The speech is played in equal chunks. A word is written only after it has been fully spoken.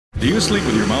Do you sleep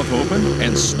with your mouth open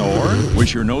and snore?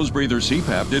 Wish your nose breather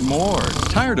CPAP did more.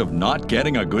 Tired of not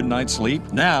getting a good night's sleep?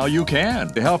 Now you can.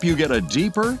 To help you get a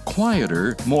deeper,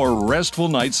 quieter, more restful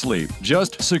night's sleep,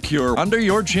 just secure under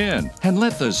your chin and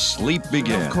let the sleep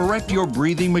begin. Correct your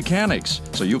breathing mechanics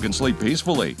so you can sleep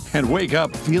peacefully and wake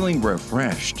up feeling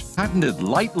refreshed. Patented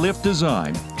light lift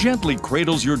design gently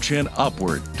cradles your chin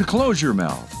upward to close your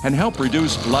mouth and help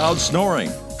reduce loud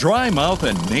snoring, dry mouth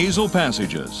and nasal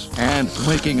passages, and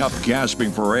waking up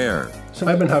gasping for air. So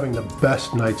I've been having the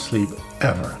best night's sleep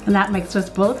ever. And that makes us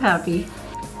both happy.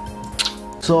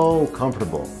 So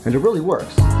comfortable, and it really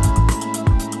works.